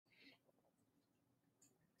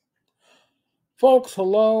Folks,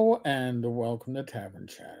 hello and welcome to Tavern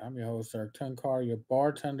Chat. I'm your host, Eric Tenkar, your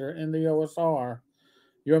bartender in the OSR,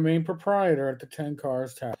 your main proprietor at the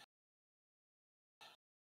Tenkars-tavern.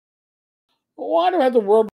 Why do I have the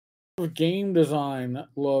World of Game Design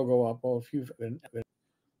logo up? Well, if you've been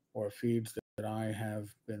or feeds that I have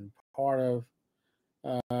been part of,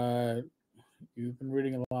 uh, you've been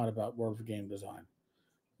reading a lot about World of Game Design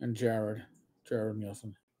and Jared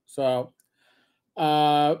Nielsen. So,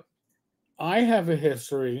 uh, I have a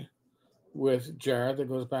history with Jared that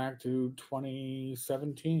goes back to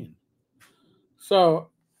 2017. So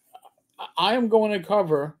I am going to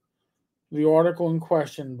cover the article in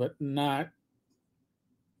question, but not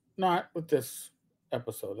with this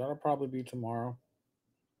episode. That'll probably be tomorrow,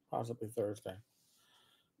 possibly Thursday,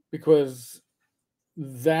 because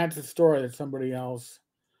that's a story that somebody else,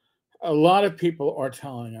 a lot of people are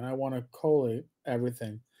telling, and I want to collate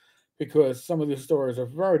everything because some of these stories are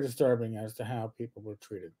very disturbing as to how people were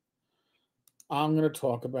treated. I'm going to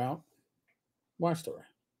talk about my story.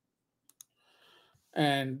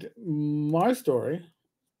 And my story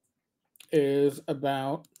is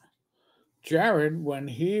about Jared when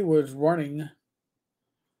he was running.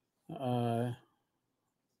 Uh,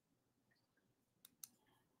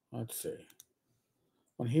 let's see.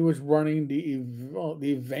 When he was running the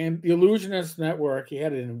Illusionist network, he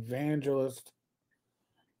had an evangelist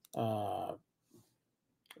uh,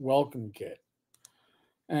 welcome kit,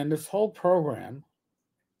 and this whole program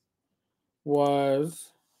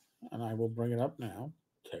was, and I will bring it up now.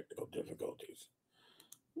 Technical difficulties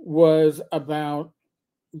was about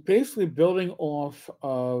basically building off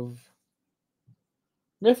of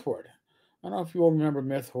MythHorde. I don't know if you all remember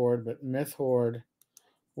MythHorde, but MythHorde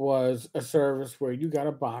was a service where you got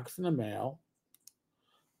a box in the mail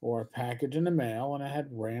or a package in the mail, and it had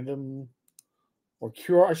random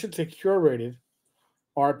or I should say curated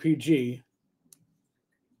RPG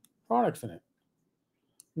products in it.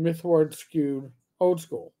 MythWord skewed old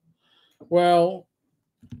school. Well,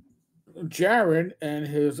 Jared and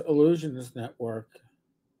his Illusionist network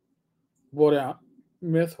bought out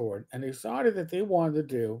MythHorde and decided that they wanted to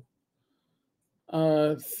do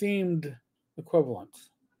themed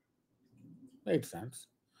equivalents. Made sense.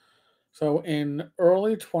 So in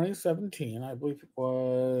early 2017, I believe it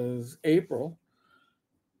was April,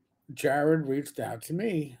 Jared reached out to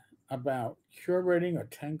me about curating a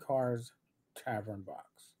Tenkar's Tavern box.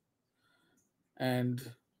 And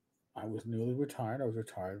I was newly retired. I was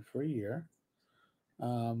retired for a year.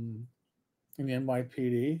 In the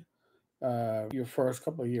NYPD, your first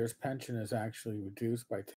couple of years' pension is actually reduced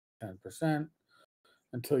by 10%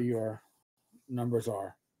 until your numbers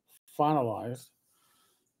are finalized.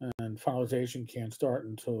 And finalization can't start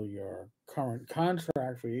until your current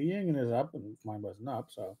contract for your union is up, and mine wasn't up.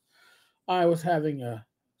 So I was having a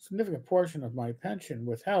significant portion of my pension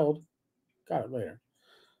withheld. Got it later.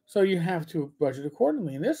 So you have to budget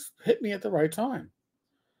accordingly. And this hit me at the right time.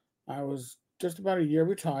 I was just about a year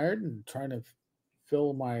retired and trying to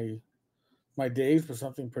fill my days with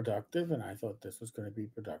something productive, and I thought this was going to be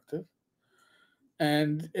productive.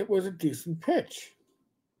 And it was a decent pitch.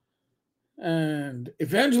 And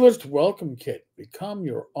Evangelist Welcome Kit, become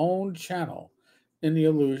your own channel in the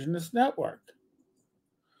Illusionist network.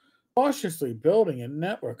 Cautiously building a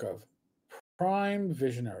network of prime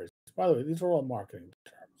visionaries. By the way, these are all marketing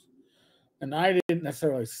terms. And I didn't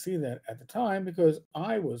necessarily see that at the time because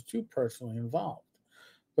I was too personally involved.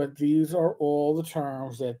 But these are all the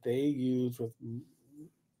terms that they use with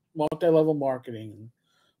multi-level marketing and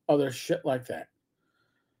other shit like that.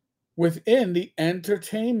 Within the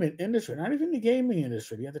entertainment industry, not even the gaming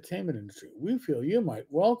industry, the entertainment industry, we feel you might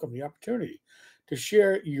welcome the opportunity to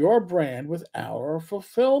share your brand with our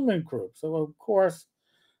fulfillment group. So, of course,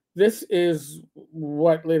 this is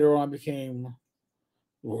what later on became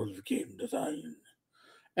World of Game Design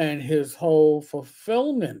and his whole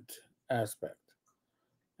fulfillment aspect.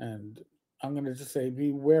 And I'm going to just say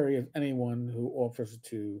be wary of anyone who offers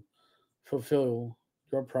to fulfill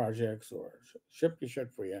your projects or ship your shit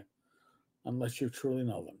for you unless you truly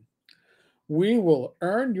know them. We will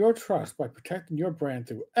earn your trust by protecting your brand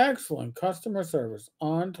through excellent customer service,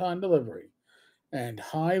 on time delivery, and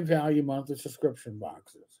high value monthly subscription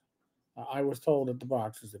boxes. I was told that the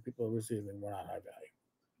boxes that people are receiving were not high value.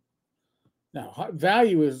 Now,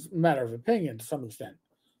 value is a matter of opinion to some extent,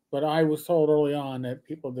 but I was told early on that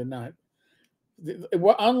people did not.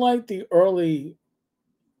 Unlike the early,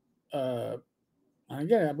 again,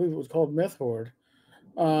 I believe it was called MythHorde,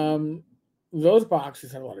 those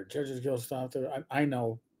boxes had a lot of Judges Guild stuff. I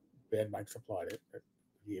know Bad Mike supplied it.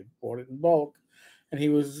 He had bought it in bulk, and he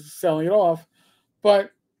was selling it off.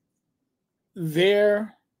 But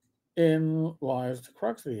their in lies the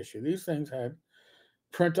crux of the issue. These things had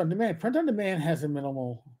print on demand. Print on demand has a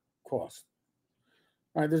minimal cost.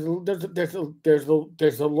 All right, there's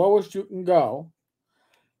the lowest you can go,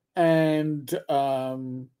 and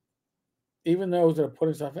even those that are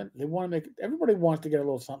putting stuff in, they want to make everybody wants to get a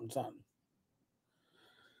little something, something.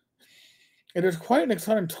 It is quite an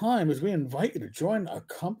exciting time as we invite you to join a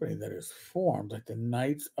company that is formed like the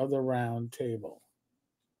Knights of the Round Table.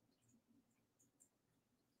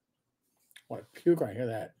 What a puke when I hear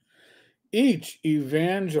that. Each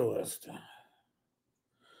evangelist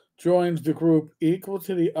joins the group equal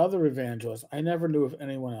to the other evangelists. I never knew of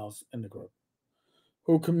anyone else in the group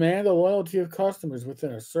who command the loyalty of customers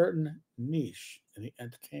within a certain niche in the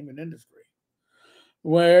entertainment industry.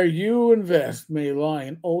 Where you invest may lie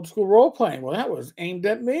in old school role playing. Well, that was aimed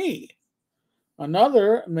at me.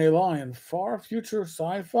 Another may lie in far future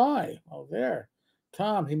sci fi. Oh, there.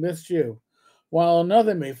 Tom, he missed you. While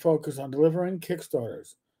another may focus on delivering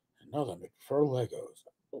Kickstarters. Another may prefer Legos.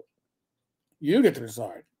 You get to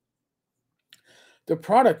decide the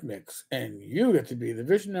product mix, and you get to be the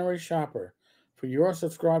visionary shopper for your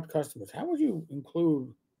subscribed customers. How would you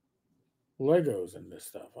include Legos in this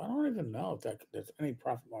stuff? I don't even know if there's any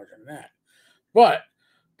profit margin in that. But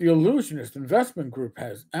the Illusionist Investment Group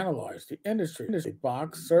has analyzed the industry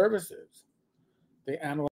box services. They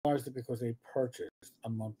analyzed it because they purchased a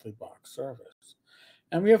monthly box service.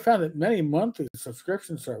 And we have found that many monthly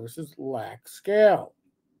subscription services lack scale.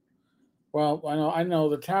 Well, I know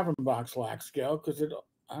the Tavern box lacks scale because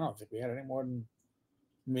I don't think we had any more than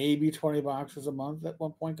maybe 20 boxes a month at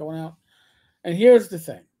one point going out. And here's the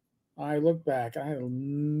thing. I look back, I had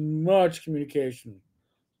much communication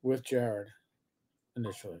with Jared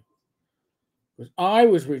initially. Because I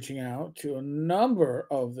was reaching out to a number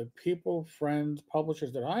of the people, friends,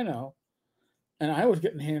 publishers that I know, and I was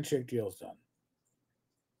getting handshake deals done.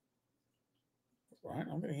 Right?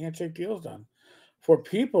 I'm getting handshake deals done for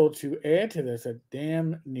people to add to this at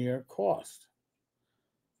damn near cost.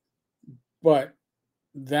 But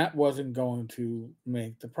that wasn't going to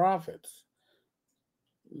make the profits.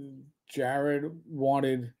 Jared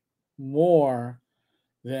wanted more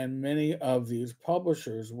than many of these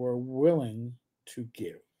publishers were willing to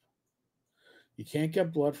give. You can't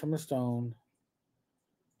get blood from a stone,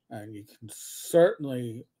 and you can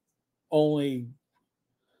certainly only.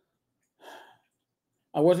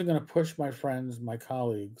 I wasn't going to push my friends, my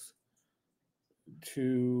colleagues,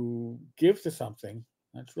 to give to something.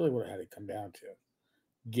 That's really what it had to come down to.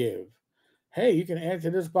 Give. Hey, you can add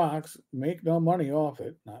to this box, make no money off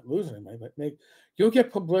it, not lose any money, but you'll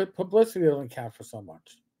get publicity that doesn't count for so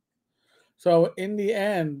much. So in the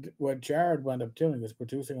end, what Jared wound up doing is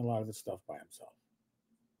producing a lot of this stuff by himself.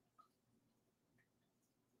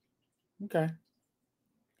 Okay.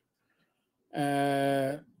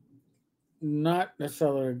 Not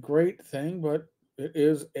necessarily a great thing, but it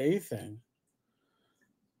is a thing.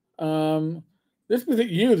 This means that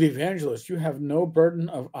you, the evangelist, you have no burden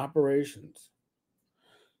of operations.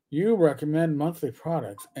 You recommend monthly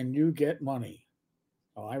products and you get money.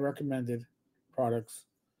 Well, I recommended products.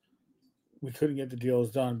 We couldn't get the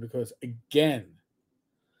deals done because, again,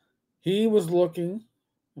 he was looking,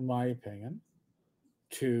 in my opinion,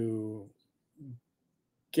 to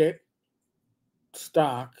get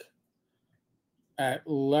stock at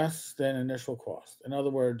less than initial cost. In other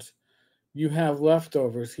words, you have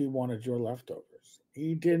leftovers. He wanted your leftovers.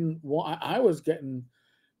 He didn't want. I was getting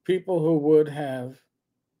people who would have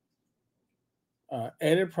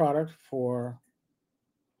added product for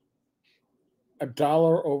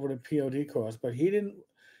 $1 over the POD cost, but he didn't.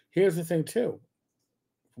 Here's the thing, too.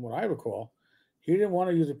 From what I recall, he didn't want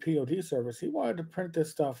to use a POD service. He wanted to print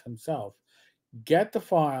this stuff himself, get the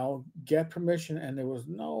file, get permission, and there was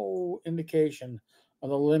no indication of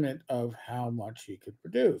the limit of how much he could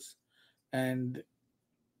produce. And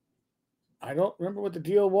I don't remember what the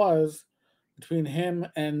deal was between him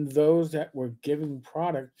and those that were giving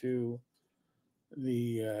product to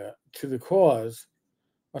the cause,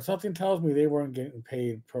 but something tells me they weren't getting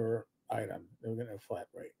paid per item. They were getting a flat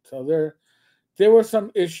rate. So there were some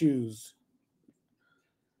issues.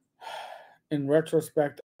 In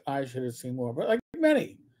retrospect, I should have seen more. But like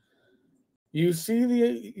many, you see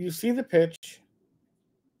the pitch,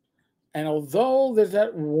 and although there's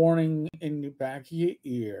that warning in the back of your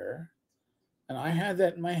ear, and I had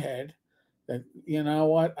that in my head, that you know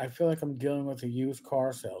what, I feel like I'm dealing with a used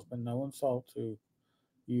car salesman. No insult to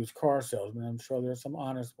used car salesmen. I'm sure there's some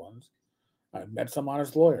honest ones. I've met some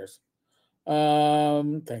honest lawyers.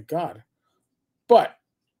 Thank God. But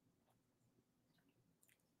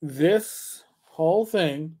this whole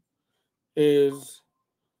thing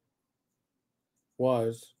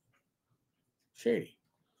was shady.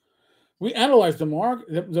 We analyze the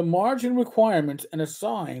margin requirements and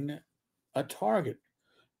assign a target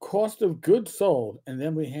cost of goods sold, and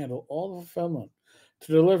then we handle all the fulfillment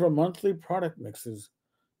to deliver monthly product mixes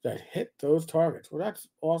that hit those targets. Well, that's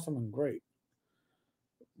awesome and great.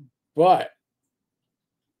 But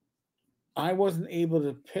I wasn't able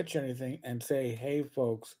to pitch anything and say, hey,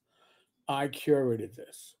 folks, I curated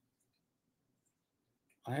this.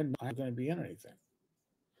 I had not going to be in anything.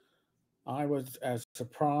 I was as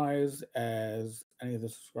surprised as any of the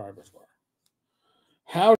subscribers were.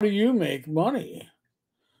 How do you make money?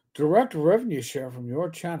 Direct revenue share from your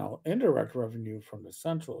channel, indirect revenue from the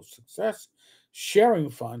Central Success Sharing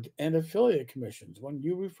Fund, and affiliate commissions when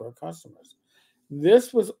you refer customers.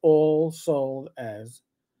 This was all sold as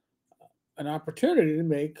an opportunity to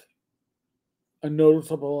make a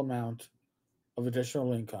noticeable amount of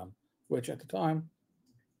additional income, which at the time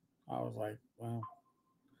I was like, well,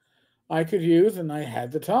 I could use, and I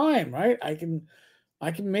had the time, right? I can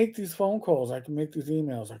make these phone calls, I can make these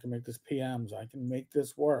emails, I can make these PMs, I can make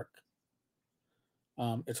this work.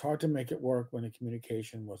 It's hard to make it work when the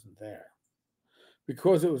communication wasn't there,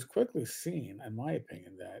 because it was quickly seen, in my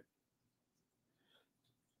opinion, that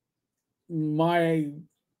my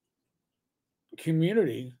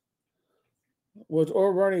community was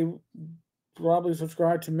already probably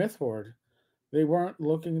subscribed to Mythward. They weren't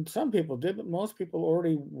looking, some people did, but most people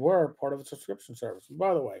already were part of a subscription service. And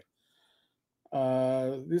by the way,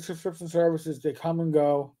 these subscription services, they come and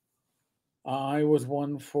go. I was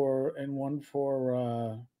one for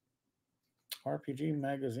RPG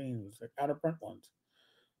magazines, like out of print ones.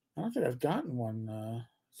 I don't think I've gotten one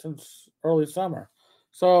since early summer.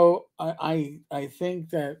 So I think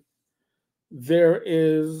that there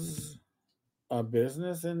is a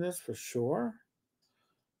business in this for sure,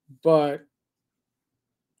 but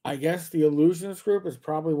I guess the Illusionist Group is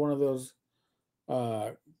probably one of those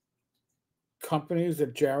uh, companies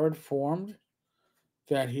that Jared formed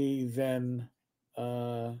that he then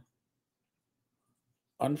uh,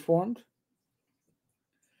 unformed.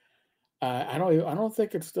 I don't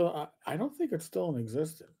think it's still. I don't think it's still in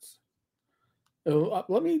existence.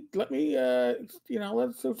 Let me let's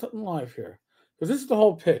do something live here, because this is the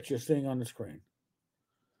whole pitch you're seeing on the screen.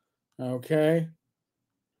 Okay.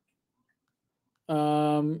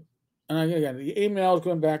 And again, the emails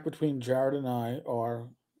going back between Jared and I are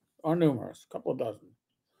numerous, a couple of dozen,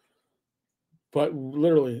 but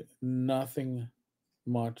literally nothing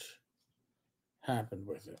much happened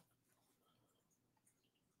with it.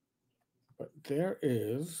 But there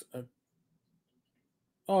is a.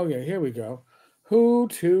 Oh yeah, here we go. Who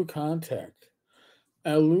to contact?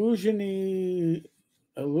 Illusion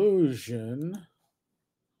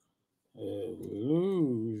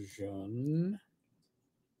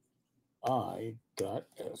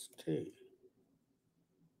I.st.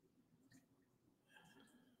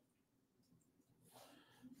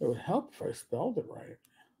 It would help if I spelled it right.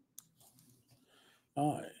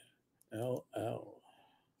 ILLUSIONI.st.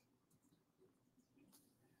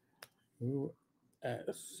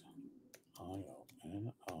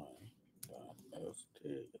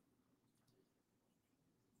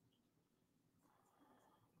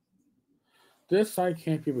 This site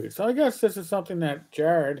can't be reached. So I guess this is something that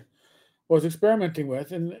Jared was experimenting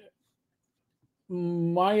with, and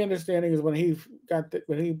my understanding is when he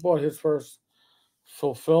bought his first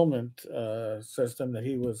fulfillment system, that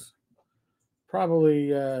he was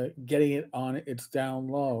probably getting it on its down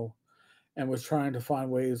low and was trying to find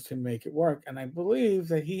ways to make it work. And I believe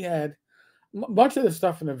that he had much of the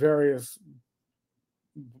stuff in the various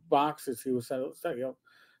boxes he was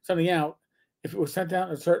sending out. If it was sent out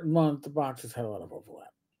in a certain month, the boxes had a lot of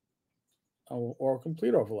overlap or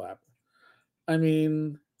complete overlap. I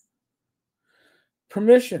mean,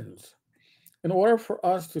 permissions. In order for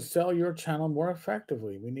us to sell your channel more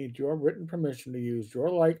effectively, we need your written permission to use your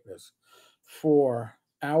likeness for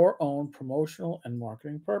our own promotional and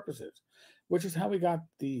marketing purposes, which is how we got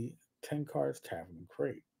the Tenkars-Tavern and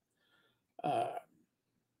Crate.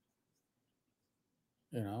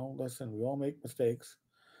 Listen, we all make mistakes,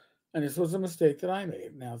 and this was a mistake that I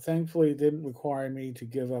made. Now, thankfully, it didn't require me to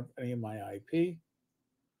give up any of my IP,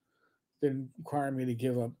 didn't require me to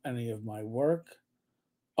give up any of my work.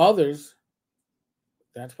 Others,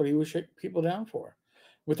 that's what he was shaking people down for,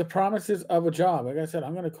 with the promises of a job. Like I said,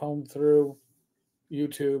 I'm going to comb through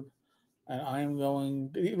YouTube, and I am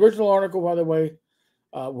going. The original article, by the way,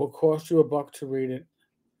 will cost you $1 to read it.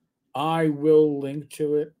 I will link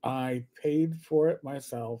to it. I paid for it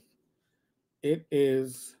myself. It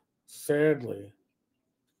is sadly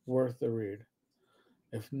worth the read.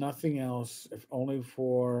 If nothing else, if only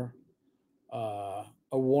for a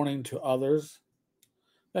warning to others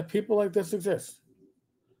that people like this exist.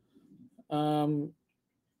 Um,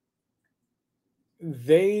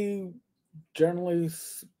 they generally,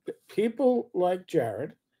 people like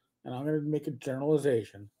Jared, and I'm going to make a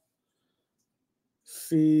generalization,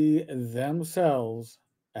 see themselves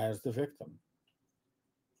as the victim.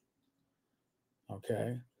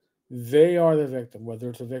 Okay? They are the victim, whether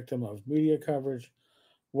it's a victim of media coverage,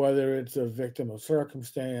 whether it's a victim of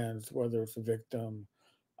circumstance, whether it's a victim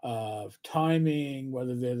of timing,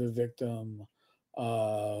 whether they're the victim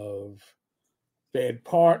of bad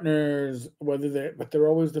partners, but they're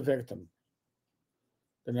always the victim.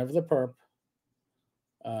 They're never the perp.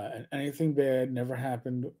 And anything bad never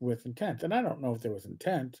happened with intent. And I don't know if there was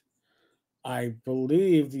intent. I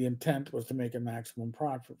believe the intent was to make a maximum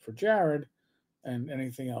profit for Jared, and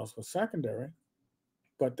anything else was secondary.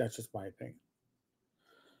 But that's just my opinion.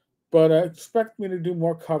 But expect me to do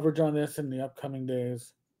more coverage on this in the upcoming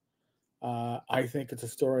days. I think it's a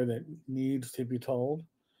story that needs to be told.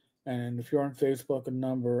 And if you're on Facebook, a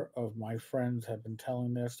number of my friends have been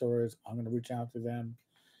telling their stories. I'm going to reach out to them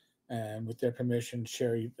and, with their permission,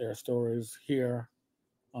 share their stories here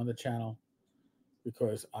on the channel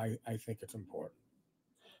because I think it's important.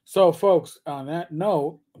 So, folks, on that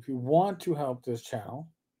note, if you want to help this channel,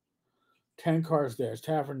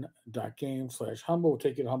 tenkars-tavern.games/humble will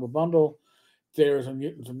take you to Humble Bundle. There's a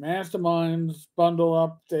Mutants and Masterminds bundle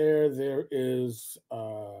up there. There is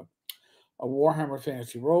a Warhammer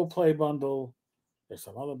Fantasy Roleplay bundle. There's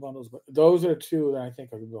some other bundles, but those are two that I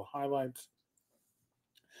think are the real highlights.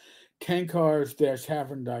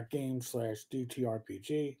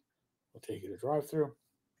 tenkars-tavern.games/DTRPG will take you to drive through.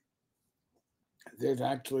 There's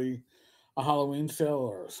actually a Halloween sale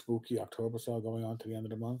or a spooky October sale going on to the end of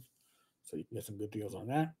the month, so you can get some good deals on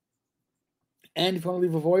that. And if you want to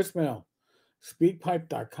leave a voicemail,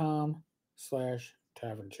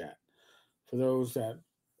 speakpipe.com/tavern chat. For those that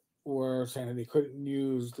were saying that they couldn't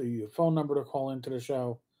use the phone number to call into the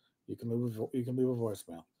show, you can leave a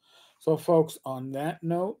voicemail. So, folks, on that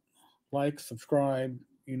note, like, subscribe,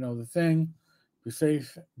 you know the thing. Be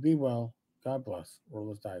safe, be well. God bless. Roll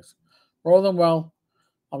those dice. Roll them well.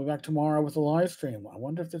 I'll be back tomorrow with a live stream. I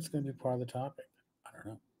wonder if that's going to be part of the topic. I don't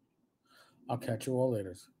know. I'll catch you all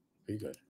later. Be good.